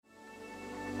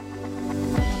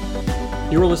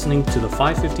You're listening to the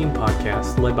 515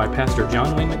 podcast led by Pastor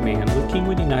John Wayne McMahon with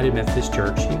Kingwood United Methodist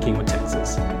Church in Kingwood,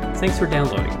 Texas. Thanks for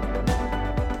downloading.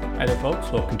 Hi there, folks.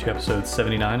 Welcome to episode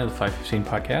 79 of the 515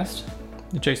 podcast.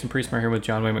 Jason Priestmeyer here with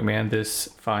John Wayne McMahon this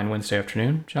fine Wednesday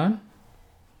afternoon. John?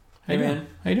 Hey, man.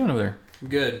 How you doing over there?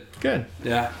 Good. Good.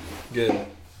 Yeah, good. You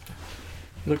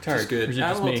look tired. Just good. Or is it I'm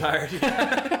just a little me?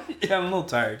 tired. Yeah, I'm a little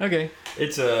tired. Okay.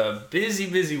 It's a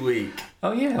busy week.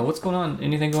 Oh yeah, what's going on?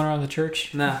 Anything going on in the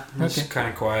church? Nah, it's kind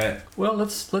of quiet. Well,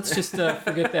 let's just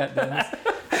forget that then.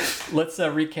 Let's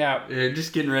recap. Yeah,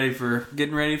 just getting ready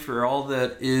for all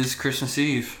that is Christmas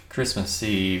Eve. Christmas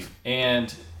Eve,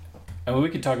 and I mean, we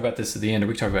could talk about this at the end, or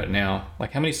we can talk about it now.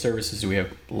 Like, how many services do we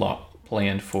have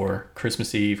planned for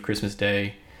Christmas Eve, Christmas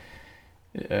Day?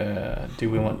 Do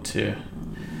we want to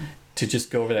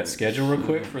just go over that schedule real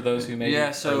quick for those who maybe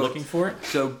are looking for it?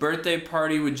 So, birthday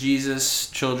party with Jesus,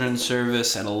 children's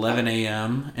service at 11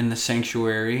 a.m. in the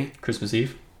sanctuary. Christmas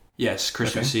Eve? Yes,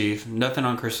 Christmas Eve. Nothing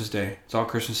on Christmas Day. It's all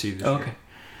Christmas Eve this year. Okay.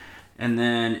 And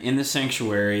then in the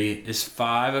sanctuary is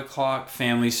 5 o'clock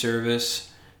family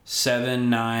service, 7,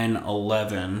 9,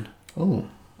 11. Oh.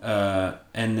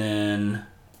 And then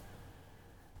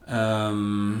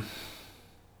I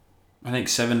think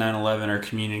 7, 9, 11 are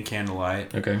communion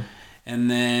candlelight. Okay.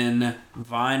 And then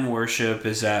Vine worship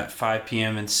is at 5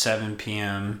 p.m. and 7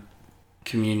 p.m.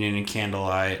 communion and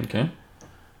candlelight. Okay.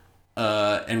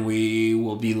 And we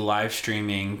will be live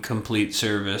streaming complete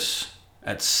service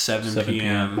at 7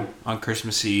 p.m. on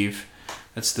Christmas Eve.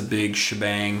 That's the big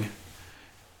shebang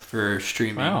for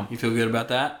streaming. Wow. You feel good about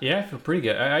that? Yeah, I feel pretty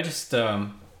good. I just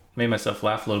made myself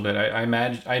laugh a little bit. I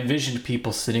envisioned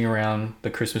people sitting around the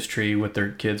Christmas tree with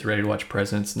their kids ready to watch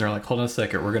presents, and they're like, "Hold on a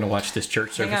second, we're gonna watch this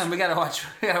church service." Hang on, we gotta watch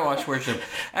worship.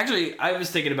 Actually, I was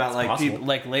thinking about people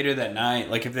like later that night,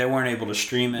 like if they weren't able to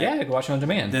stream it, Yeah, you can watch it on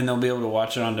demand. then they'll be able to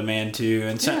watch it on demand too.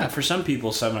 And for some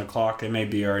people, 7 o'clock they may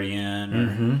be already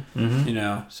in, or, you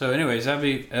know. So, anyways,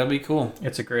 that'll be cool.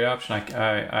 It's a great option.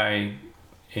 I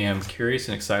am curious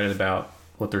and excited about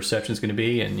what the reception is going to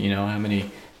be, and how many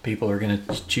people are going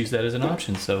to choose that as an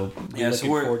option. So looking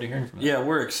forward to hearing from them. Yeah,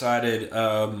 we're excited.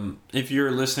 If you're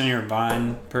listening, you're a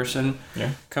Vine person,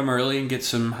 come early and get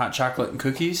some hot chocolate and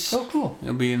cookies. Oh, cool.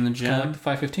 It'll be in the gym. Kind of like the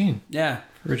 515. Yeah.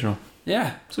 Original.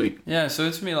 Yeah. Sweet. Yeah, so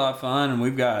it's going to be a lot of fun, and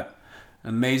we've got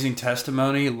amazing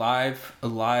testimony, a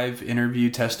live interview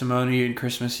testimony on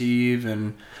Christmas Eve,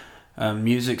 and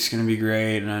music's going to be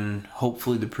great, and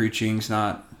hopefully the preaching's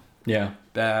not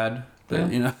bad. But,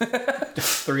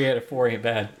 3 out of 4 ain't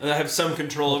bad. I have some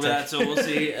control over that, so we'll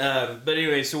see. But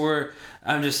anyway,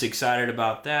 I'm just excited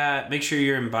about that. Make sure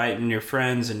you're inviting your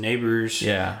friends and neighbors.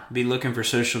 Yeah. Be looking for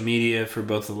social media for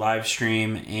both the live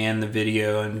stream and the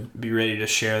video, and be ready to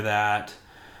share that.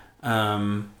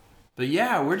 But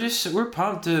yeah, we're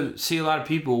pumped to see a lot of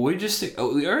people.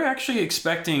 We're actually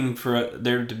expecting for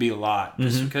there to be a lot,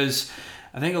 just because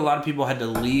I think a lot of people had to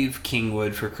leave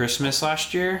Kingwood for Christmas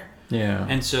last year. Yeah.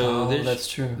 And so that's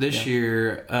true. This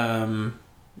year,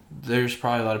 there's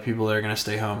probably a lot of people that are going to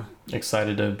stay home.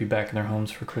 Excited to be back in their homes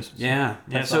for Christmas. Yeah.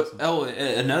 That's So, awesome.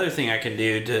 Another thing I can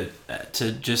do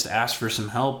to just ask for some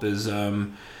help is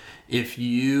if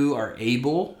you are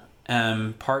able,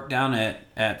 park down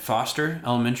at Foster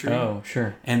Elementary. Oh,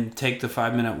 sure. And take the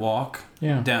 5-minute walk.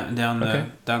 Yeah. Down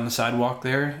the sidewalk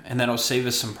there, and that'll save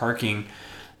us some parking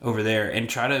over there, and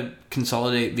try to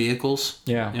consolidate vehicles.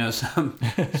 Yeah. Some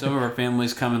of our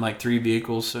families come in like 3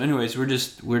 vehicles. So anyways, we're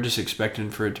just expecting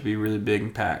for it to be really big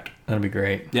and packed. That'll be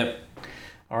great. Yep.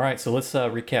 All right, so let's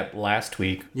recap last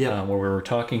week where we were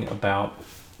talking about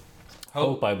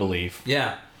hope, I believe.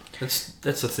 Yeah. That's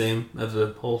the theme of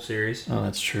the whole series. Oh,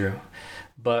 that's true.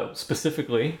 But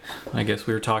specifically, I guess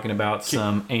we were talking about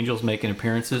some angels making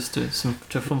appearances to some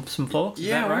folks. Is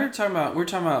that right? we're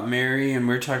talking about Mary, and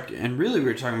we're talking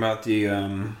about the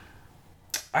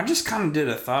I just kind of did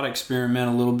a thought experiment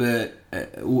a little bit,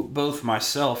 both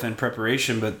myself in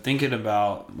preparation, but thinking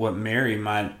about what Mary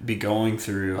might be going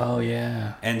through. Oh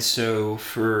yeah. And so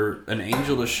for an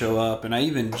angel to show up, and I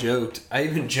even joked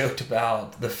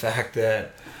about the fact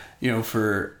that,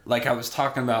 for like I was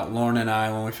talking about Lauren and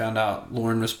I when we found out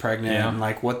Lauren was pregnant, and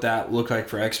like what that looked like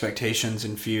for expectations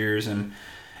and fears, and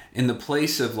in the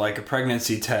place of like a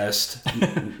pregnancy test,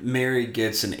 Mary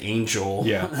gets an angel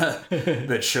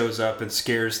that shows up and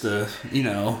scares the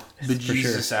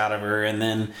bejesus out of her, and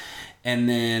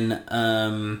then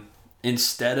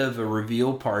instead of a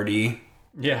reveal party,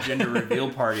 gender reveal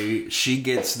party, she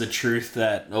gets the truth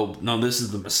that, oh no, this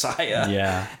is the Messiah.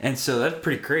 Yeah. And so that's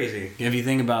pretty crazy if you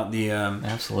think about the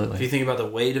absolutely, if you think about the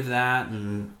weight of that.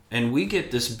 And we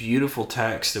get this beautiful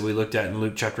text that we looked at in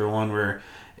Luke chapter 1 where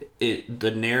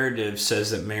the narrative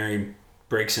says that Mary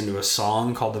breaks into a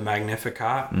song called the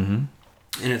Magnificat.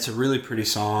 And it's a really pretty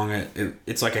song.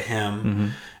 It's like a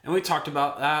hymn. And we talked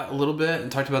about that a little bit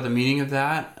and talked about the meaning of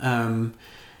that.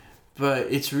 But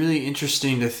it's really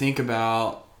interesting to think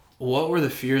about what were the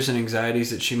fears and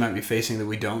anxieties that she might be facing that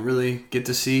we don't really get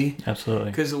to see. Absolutely.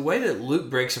 Because the way that Luke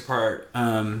breaks apart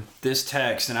this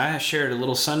text, and I shared a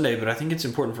little Sunday, but I think it's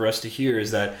important for us to hear,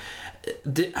 is that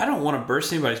I don't want to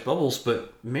burst anybody's bubbles,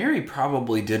 but Mary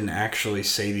probably didn't actually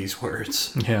say these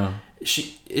words. Yeah.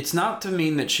 It's not to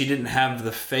mean that she didn't have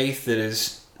the faith that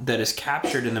is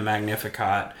captured in the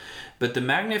Magnificat, but the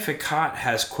Magnificat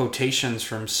has quotations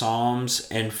from Psalms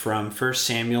and from 1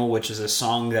 Samuel, which is a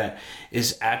song that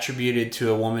is attributed to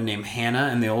a woman named Hannah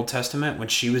in the Old Testament when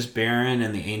she was barren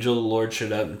and the angel of the Lord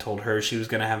showed up and told her she was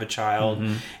going to have a child.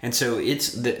 And so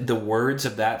it's the words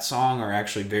of that song are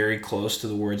actually very close to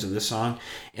the words of this song.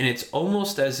 And it's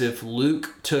almost as if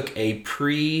Luke took a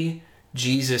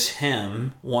Jesus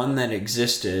hymn, one that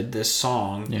existed, this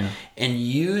song, and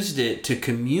used it to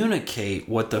communicate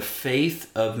what the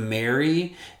faith of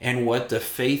Mary and what the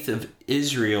faith of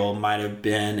Israel might have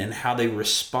been and how they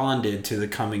responded to the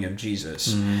coming of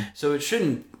Jesus. So it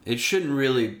shouldn't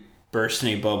really burst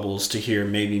any bubbles to hear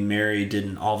maybe Mary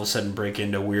didn't all of a sudden break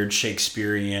into weird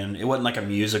Shakespearean. It wasn't like a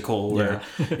musical where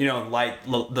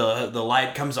the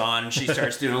light comes on and she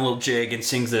starts doing a little jig and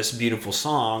sings this beautiful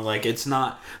song. Like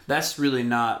that's really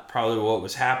not probably what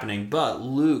was happening, but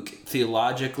Luke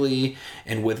theologically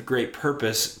and with great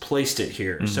purpose placed it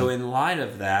here. So in light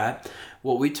of that,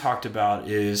 what we talked about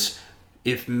is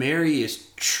if Mary is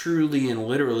truly and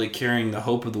literally carrying the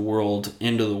hope of the world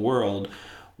into the world,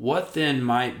 what then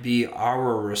might be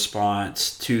our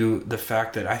response to the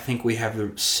fact that I think we have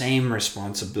the same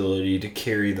responsibility to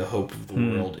carry the hope of the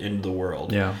world into the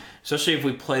world? Yeah. Especially if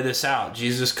we play this out.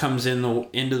 Jesus comes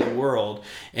into the world,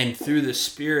 and through the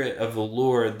Spirit of the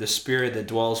Lord, the Spirit that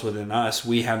dwells within us,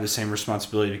 we have the same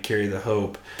responsibility to carry the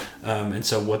hope. And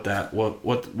so what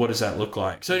does that look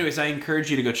like? So anyways, I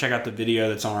encourage you to go check out the video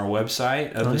that's on our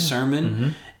website of the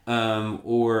sermon.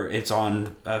 Or it's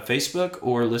on Facebook,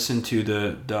 or listen to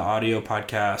the audio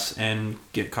podcast and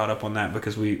get caught up on that,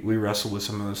 because we wrestle with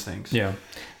some of those things. Yeah.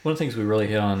 One of the things we really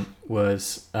hit on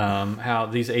was how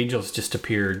these angels just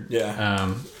appeared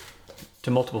to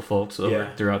multiple folks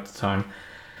throughout the time,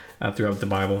 throughout the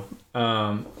Bible.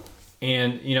 And,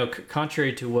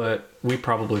 contrary to what we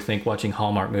probably think watching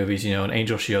Hallmark movies, an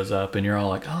angel shows up and you're all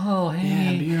like, oh,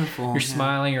 hey, beautiful. You're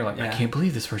smiling. You're like, I can't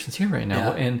believe this person's here right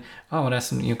now. And I want to ask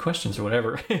some questions or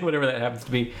whatever, whatever that happens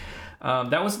to be.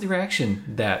 That wasn't the reaction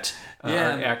that our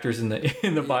actors in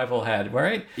the Bible had,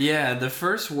 right? Yeah, the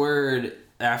first word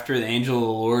after the angel of the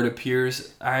Lord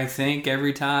appears, I think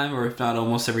every time, or if not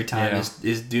almost every time,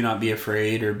 is do not be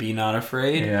afraid or be not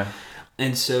afraid. Yeah.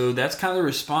 And so that's kind of the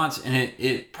response, and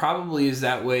it probably is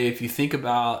that way if you think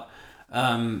about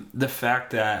the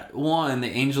fact that, one, the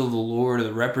angel of the Lord, or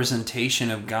the representation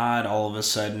of God, all of a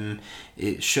sudden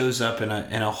it shows up in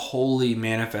a holy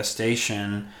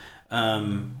manifestation.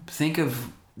 Think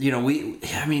of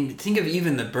think of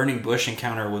even the burning bush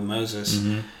encounter with Moses.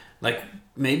 Like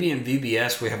maybe in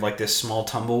VBS we have like this small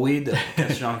tumbleweed that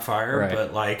catches on fire, right.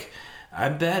 But like, I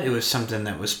bet it was something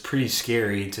that was pretty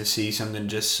scary to see something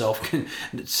just self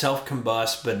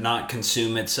combust but not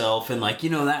consume itself, and that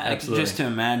Absolutely. Just to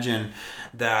imagine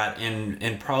that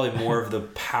and probably more of the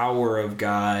power of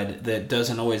God that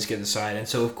doesn't always get the side, and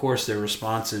so of course their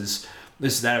response is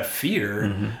that of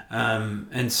fear.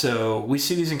 And so we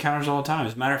see these encounters all the time.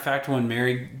 As a matter of fact, when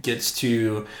Mary gets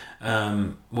to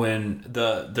when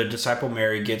the disciple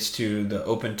Mary gets to the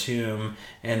open tomb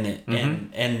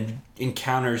and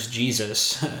encounters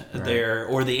Jesus there,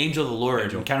 or the angel of the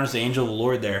Lord encounters the angel of the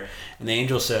Lord there, and the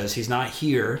angel says, he's not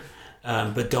here,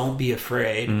 but don't be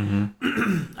afraid.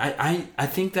 I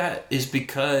think that is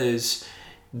because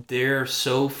they're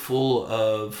so full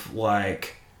of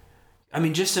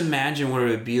just imagine what it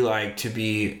would be like to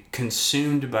be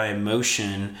consumed by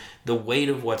emotion, the weight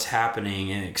of what's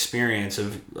happening, and experience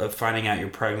of finding out you're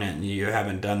pregnant and you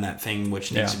haven't done that thing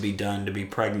which needs to be done to be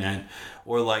pregnant,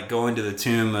 or like going to the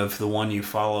tomb of the one you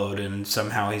followed and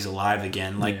somehow he's alive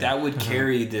again. That would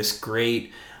carry this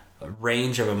great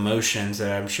range of emotions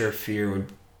that I'm sure fear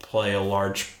would play a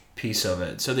large piece of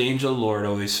it. So the angel of the Lord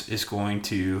always is going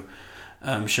to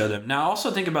show them. Now,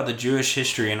 also think about the Jewish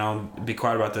history, and I'll be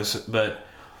quiet about this, but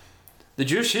the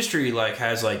Jewish history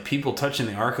has people touching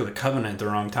the Ark of the Covenant at the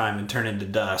wrong time and turn into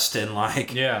dust, and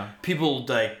people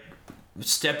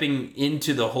stepping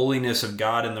into the holiness of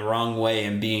God in the wrong way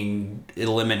and being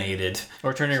eliminated,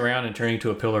 or turning around and turning to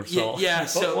a pillar of salt.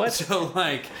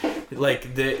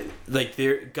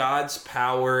 God's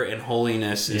power and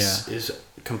holiness is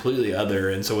completely other.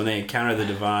 And so when they encounter the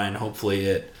divine, hopefully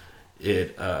it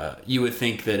you would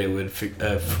think that it would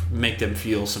make them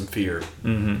feel some fear.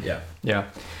 Mm-hmm. Yeah.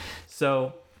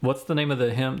 So what's the name of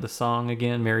the song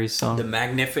again? Mary's song? The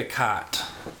Magnificat.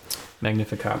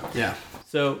 Yeah.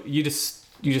 So you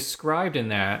described in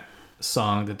that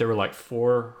song that there were like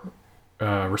 4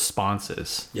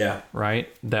 responses. Yeah. Right?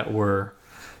 That were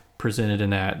presented in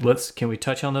that. Can we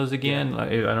touch on those again? I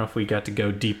don't know if we got to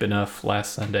go deep enough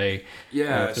last Sunday.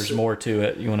 Yeah. If there's more to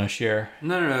it you want to share.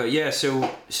 No. Yeah. So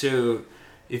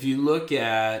if you look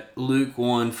at Luke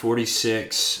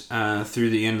 1:46 through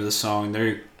the end of the song,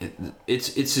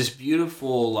 it's this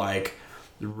beautiful like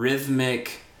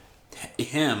rhythmic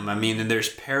hymn. I mean, and there's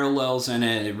parallels in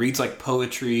it. It reads like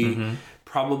poetry. Mm-hmm.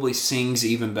 Probably sings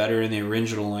even better in the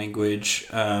original language.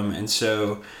 And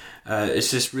so it's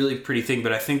this really pretty thing.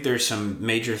 But I think there's some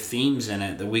major themes in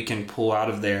it that we can pull out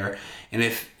of there. And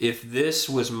if this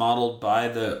was modeled by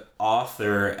the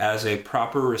author as a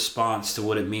proper response to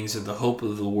what it means that the hope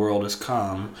of the world has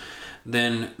come,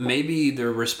 then maybe there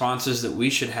are responses that we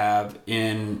should have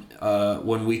in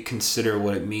when we consider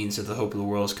what it means that the hope of the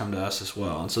world has come to us as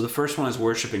well. And so the first one is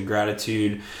worship and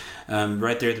gratitude.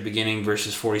 Right there at the beginning,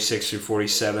 verses 46 through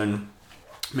 47,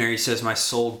 Mary says, "My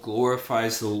soul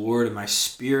glorifies the Lord, and my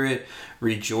spirit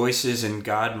rejoices in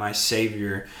God my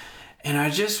Savior." And I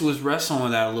just was wrestling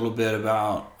with that a little bit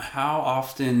about how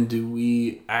often do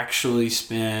we actually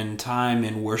spend time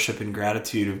in worship and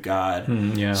gratitude of God,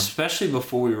 especially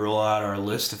before we roll out our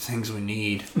list of things we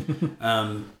need.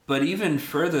 But even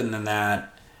further than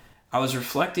that, I was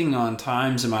reflecting on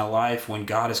times in my life when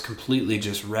God has completely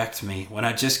just wrecked me. When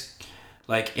I just,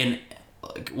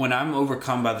 when I'm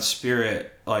overcome by the Spirit,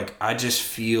 I just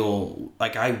feel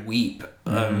like I weep.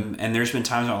 And there's been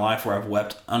times in my life where I've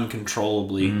wept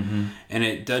uncontrollably. Mm-hmm. And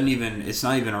it's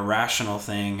not even a rational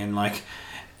thing. And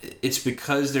it's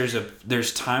because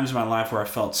there's times in my life where I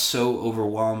felt so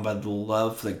overwhelmed by the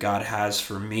love that God has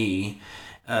for me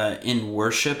in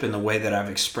worship, and the way that I've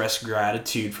expressed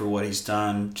gratitude for what He's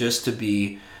done, just to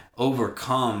be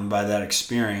overcome by that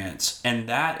experience. And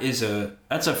that's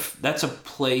a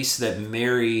place that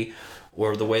Mary,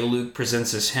 or the way Luke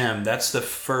presents his hymn, that's the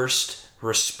first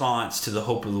response to the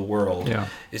hope of the world.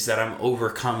 Is that I'm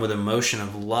overcome with emotion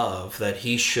of love that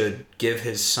He should give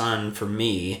His Son for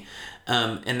me.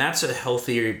 And that's a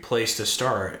healthier place to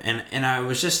start. And I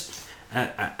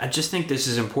just think this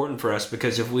is important for us,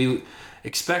 because if we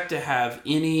expect to have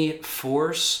any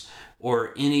force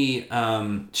or any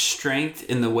strength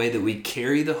in the way that we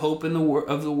carry the hope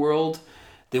of the world,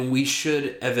 then we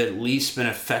should have at least been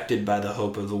affected by the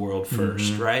hope of the world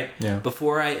first, right? Yeah.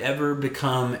 Before I ever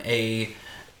become an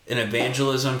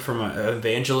evangelist for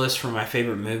my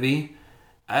favorite movie,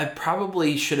 I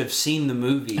probably should have seen the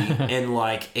movie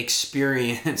and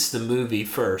experienced the movie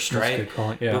first, right? That's a good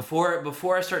point. Yeah.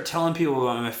 Before I start telling people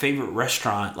about my favorite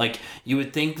restaurant, you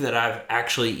would think that I've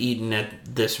actually eaten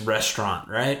at this restaurant,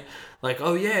 right?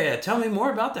 Oh yeah, tell me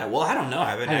more about that. Well, I don't know.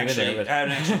 I haven't actually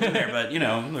been there, but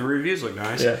the reviews look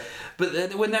nice. Yeah.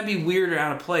 But wouldn't that be weird or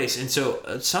out of place? And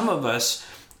so some of us,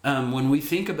 when we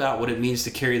think about what it means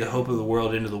to carry the hope of the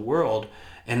world into the world,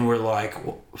 and we're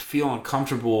feel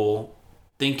uncomfortable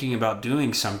thinking about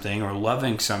doing something or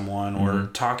loving someone or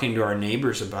talking to our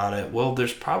neighbors about it, well,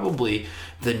 there's probably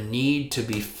the need to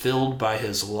be filled by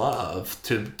His love,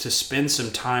 to spend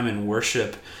some time in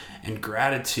worship and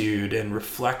gratitude and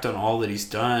reflect on all that He's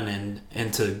done,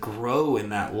 and to grow in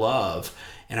that love.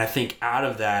 And I think out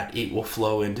of that, it will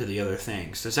flow into the other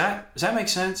things. Does that make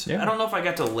sense? Yeah. I don't know if I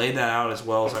got to lay that out as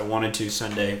well as I wanted to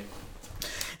Sunday.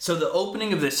 So the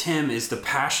opening of this hymn is the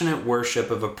passionate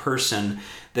worship of a person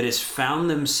that has found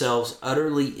themselves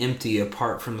utterly empty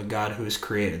apart from the God who has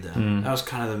created them. That was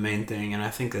kind of the main thing, and I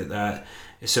think that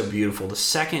is so beautiful. The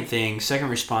second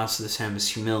response to this hymn is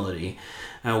humility.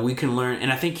 We can learn,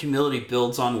 and I think humility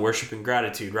builds on worship and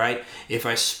gratitude, right? If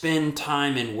I spend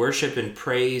time in worship and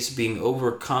praise, being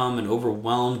overcome and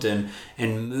overwhelmed and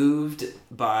moved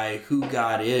by who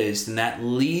God is, then that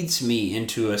leads me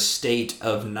into a state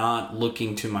of not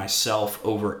looking to myself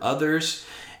over others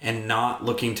and not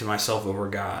looking to myself over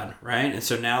God, right? And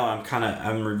so now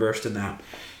I'm reversed in that.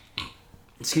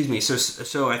 Excuse me.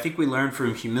 So I think we learn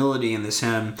from humility in this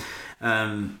hymn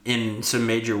in some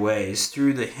major ways.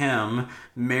 Through the hymn,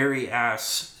 Mary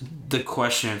asks the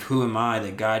question of who am I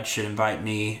that God should invite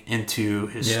me into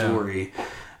His story.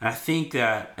 And I think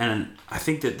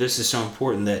that this is so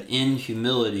important, that in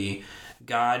humility,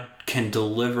 God can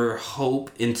deliver hope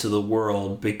into the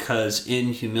world, because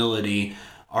in humility,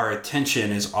 our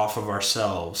attention is off of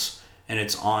ourselves and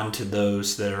it's on to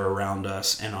those that are around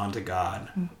us and on to God.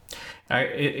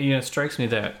 It strikes me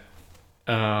that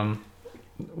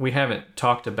we haven't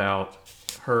talked about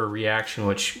her reaction,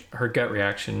 which her gut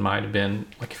reaction might have been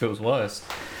like if it was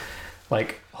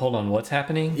like, hold on, what's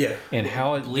happening? Yeah. And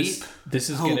how this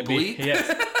is going to be?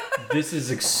 Yes. This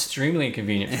is extremely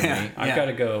inconvenient for me. I've got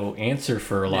to go answer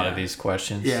for a lot of these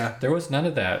questions. Yeah. There was none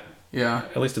of that. Yeah.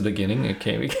 At least at the beginning.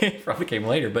 It probably came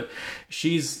later, but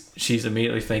she's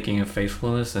immediately thinking of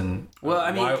faithfulness and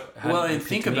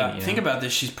think about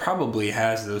this. She probably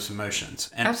has those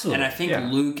emotions, and absolutely. And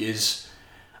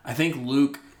I think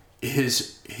Luke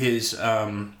his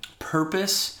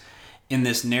purpose in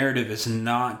this narrative is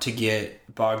not to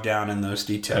get bogged down in those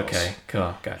details. Okay,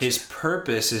 cool, gotcha. His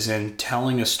purpose is in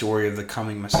telling a story of the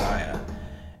coming Messiah.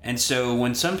 And so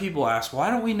when some people ask, why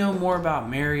don't we know more about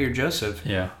Mary or Joseph?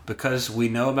 Yeah. Because we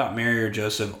know about Mary or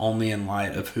Joseph only in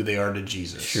light of who they are to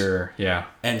Jesus. Sure, yeah.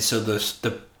 And so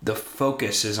the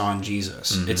focus is on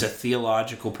Jesus. Mm-hmm. It's a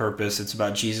theological purpose. It's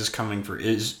about Jesus coming for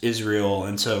Israel.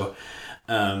 And so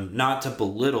not to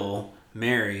belittle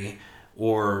Mary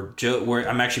or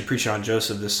I'm actually preaching on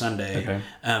Joseph this Sunday. Okay.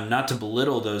 Not to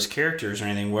belittle those characters or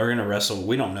anything. We're going to wrestle.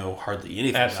 We don't know hardly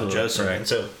anything about Joseph. Right. And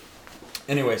so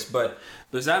anyways, but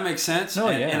does that make sense? Oh,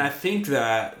 yeah. And I think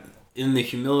that in the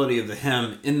humility of the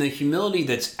hymn, in the humility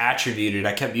that's attributed,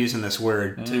 I kept using this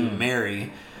word, to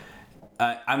Mary,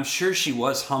 I'm sure she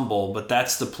was humble, but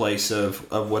that's the place of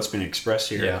what's been expressed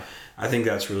here. Yeah. I think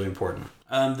that's really important.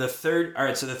 The third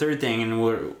thing, and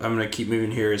I'm going to keep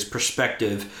moving here, is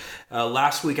perspective.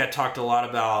 Last week I talked a lot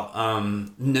about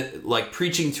like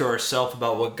preaching to ourselves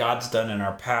about what God's done in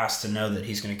our past to know that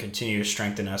He's going to continue to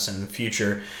strengthen us in the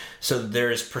future. So there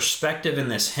is perspective in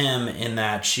this hymn in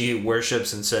that she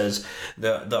worships and says,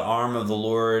 the arm of the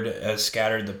Lord has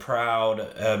scattered the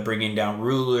proud, bringing down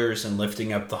rulers and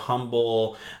lifting up the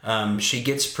humble. She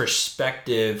gets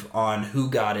perspective on who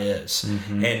God is,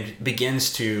 mm-hmm. and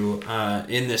begins to,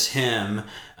 in this hymn,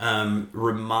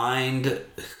 remind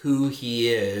who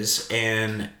He is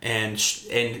and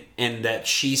that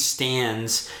she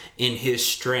stands in His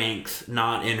strength,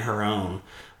 not in her own.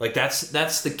 Like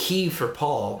that's the key for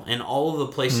Paul in all of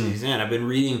the places he's in. I've been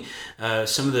reading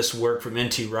some of this work from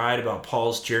N.T. Wright about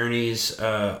Paul's journeys,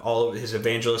 all of his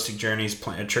evangelistic journeys,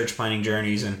 church planting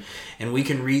journeys, and we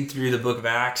can read through the book of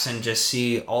Acts and just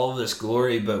see all of this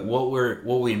glory. But what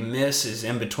we miss is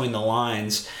in between the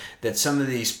lines that some of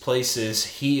these places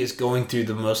he is going through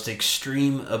the most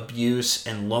extreme abuse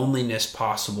and loneliness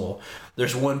possible.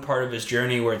 There's one part of his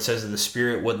journey where it says that the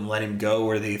Spirit wouldn't let him go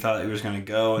where he thought he was going to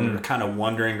go, and they were kind of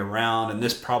wandering around, and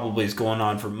this probably is going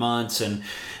on for months, and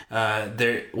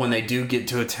when they do get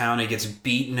to a town, he gets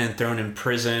beaten and thrown in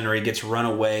prison, or he gets run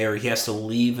away, or he has to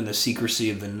leave in the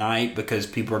secrecy of the night because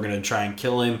people are going to try and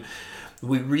kill him.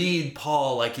 We read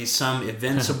Paul like he's some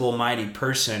invincible, mighty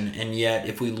person, and yet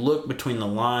if we look between the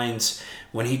lines,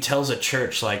 when he tells a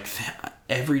church, like,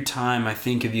 every time I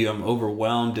think of you, I'm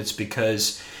overwhelmed, it's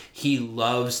because he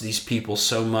loves these people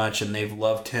so much and they've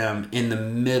loved him in the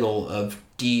middle of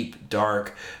deep,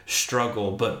 dark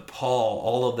struggle. But Paul,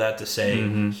 all of that to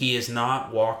say, he is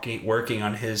not working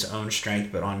on his own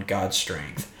strength, but on God's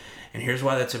strength. And here's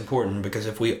why that's important, because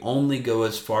if we only go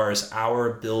as far as our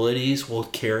abilities will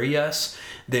carry us,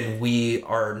 then we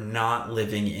are not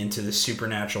living into the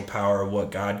supernatural power of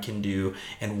what God can do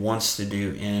and wants to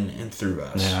do in and through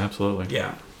us. Yeah, absolutely.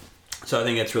 Yeah. So I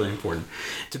think that's really important.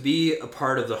 To be a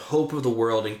part of the hope of the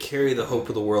world and carry the hope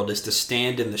of the world is to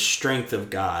stand in the strength of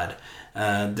God,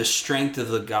 the strength of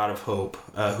the God of hope,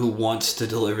 who wants to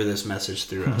deliver this message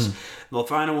through us. The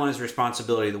final one is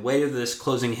responsibility. The weight of this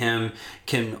closing hymn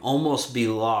can almost be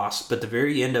lost, but the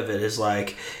very end of it is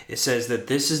like, it says that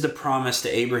this is the promise to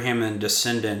Abraham and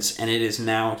descendants, and it is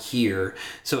now here.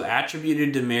 So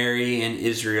attributed to Mary and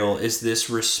Israel is this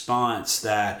response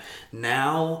that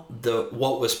now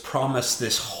what was promised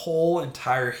this whole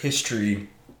entire history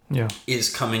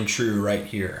is coming true right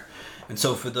here. And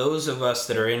so for those of us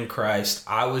that are in Christ,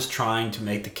 I was trying to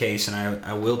make the case, and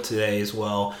I will today as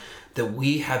well, that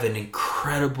we have an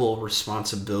incredible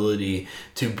responsibility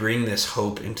to bring this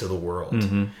hope into the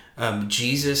world.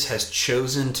 Jesus has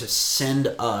chosen to send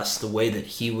us the way that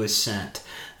He was sent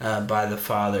by the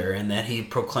Father, and that He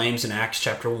proclaims in Acts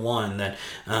chapter 1 that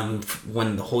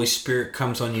when the Holy Spirit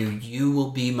comes on you, you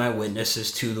will be my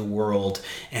witnesses to the world.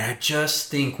 And I just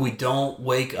think we don't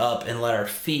wake up and let our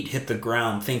feet hit the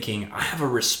ground thinking, I have a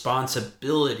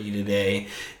responsibility today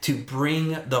to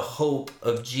bring the hope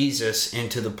of Jesus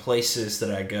into the places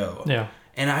that I go. Yeah.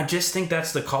 And I just think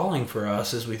that's the calling for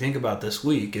us as we think about this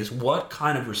week, is what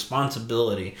kind of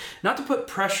responsibility, not to put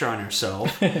pressure on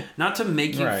yourself, not to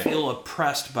make you feel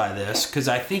oppressed by this, because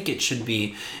I think it should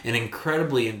be an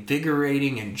incredibly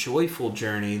invigorating and joyful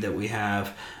journey that we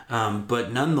have.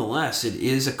 But nonetheless, it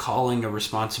is a calling, a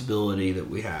responsibility that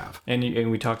we have.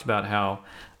 And we talked about how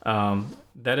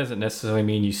that doesn't necessarily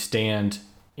mean you stand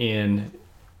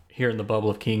here in the bubble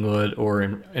of Kingwood or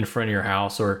in front of your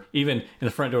house or even in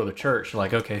the front door of the church.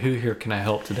 Like, okay, who here can I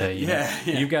help today? You know?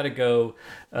 You've got to go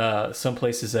some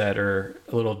places that are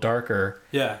a little darker.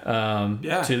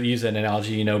 To use that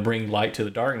analogy, bring light to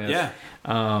the darkness.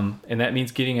 And that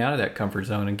means getting out of that comfort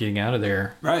zone and getting out of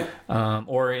there. Right.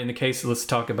 Or in the case, let's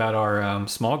talk about our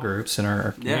small groups in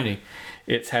our community.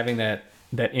 It's having that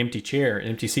empty chair,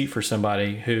 empty seat for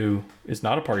somebody who is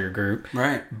not a part of your group.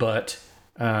 Right. But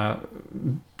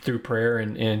through prayer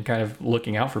and kind of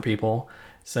looking out for people,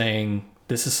 saying,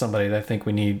 this is somebody that I think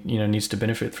we need, needs to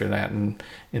benefit for that, and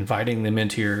inviting them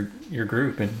into your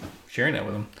group and sharing that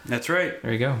with them. That's right.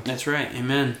 There you go. That's right.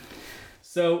 Amen.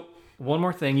 So one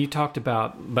more thing you talked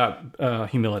about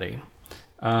humility.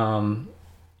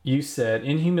 You said,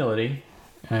 in humility,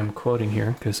 I'm quoting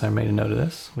here because I made a note of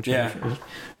this.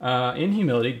 In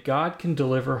humility, God can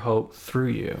deliver hope through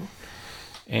you.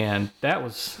 And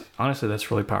honestly,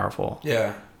 that's really powerful.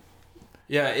 Yeah.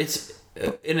 Yeah,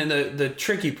 and then the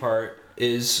tricky part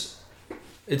is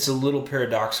it's a little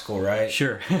paradoxical, right?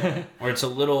 Sure. Or it's a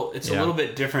little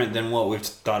bit different than what we've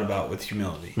thought about with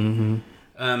humility.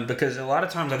 Mm-hmm. Because a lot of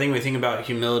times I think we think about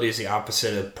humility as the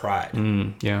opposite of pride.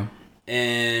 Yeah.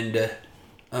 And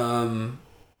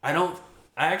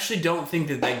I actually don't think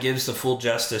that gives the full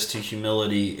justice to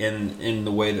humility in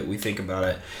the way that we think about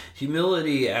it.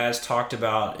 Humility, as talked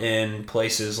about in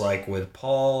places like with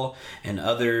Paul and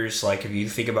others, like if you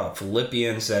think about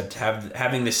Philippians, that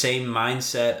having the same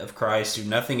mindset of Christ, do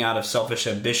nothing out of selfish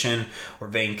ambition or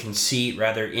vain conceit,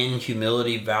 rather in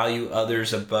humility value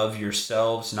others above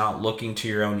yourselves, not looking to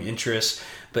your own interests,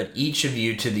 but each of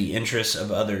you to the interests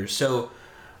of others. So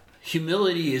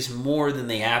humility is more than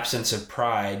the absence of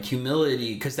pride.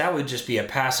 Humility, because that would just be a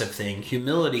passive thing.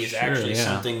 Humility is actually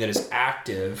something that is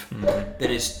active, that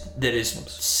is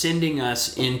sending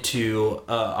us into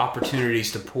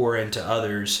opportunities to pour into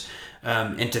others,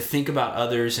 and to think about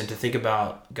others and to think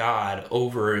about God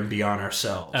over and beyond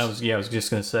ourselves. I was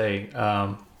just going to say,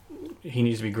 he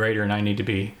needs to be greater and I need to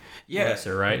be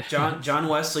lesser, right? John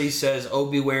Wesley says, "Oh,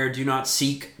 beware, do not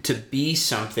seek to be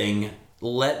something.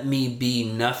 Let me be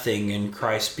nothing and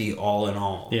Christ be all in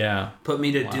all." Yeah. Put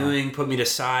me to doing, put me to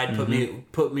side, put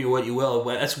me what you will.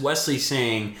 That's Wesley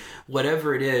saying,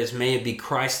 whatever it is, may it be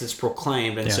Christ that's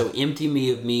proclaimed. And so empty me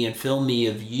of me and fill me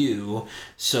of you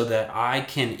so that I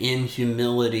can in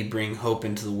humility bring hope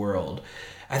into the world.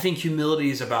 I think humility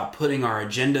is about putting our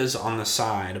agendas on the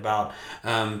side, about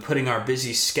putting our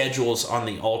busy schedules on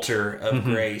the altar of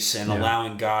grace and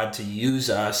allowing God to use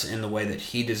us in the way that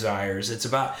He desires. It's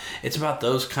about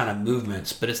those kind of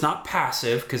movements, but it's not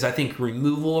passive, because I think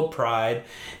removal of pride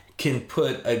can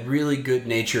put a really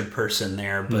good-natured person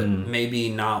there, but maybe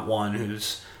not one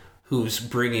who's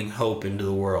bringing hope into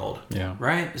the world. Yeah.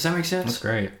 Right? Does that make sense? That's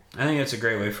great. I think that's a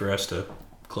great way for us to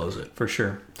close it. For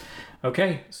sure.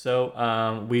 Okay,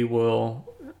 so we will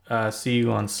see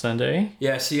you on Sunday.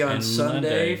 Yeah, see you on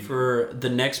Sunday for the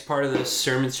next part of this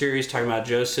sermon series, talking about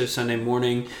Joseph. Sunday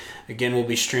morning, again, we'll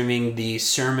be streaming the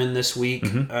sermon this week.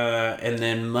 And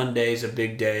then Monday's a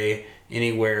big day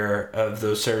anywhere of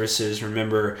those services.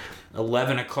 Remember,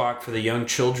 11 o'clock for the young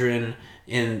children,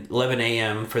 11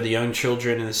 a.m. for the young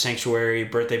children in the sanctuary,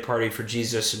 birthday party for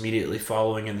Jesus immediately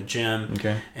following in the gym.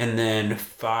 Okay. And then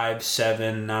 5,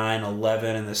 7, 9,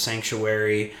 11 in the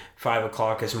sanctuary. 5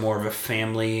 o'clock is more of a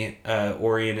family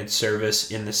oriented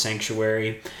service in the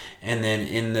sanctuary. And then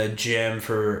in the gym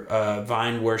for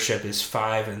Vine worship is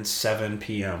 5 and 7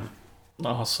 p.m.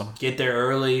 Awesome. Get there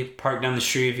early, park down the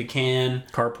street if you can.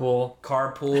 Carpool.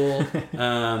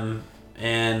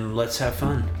 And let's have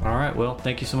fun. All right. Well,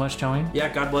 thank you so much, Tommy.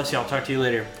 Yeah, God bless you. I'll talk to you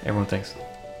later. Everyone, thanks.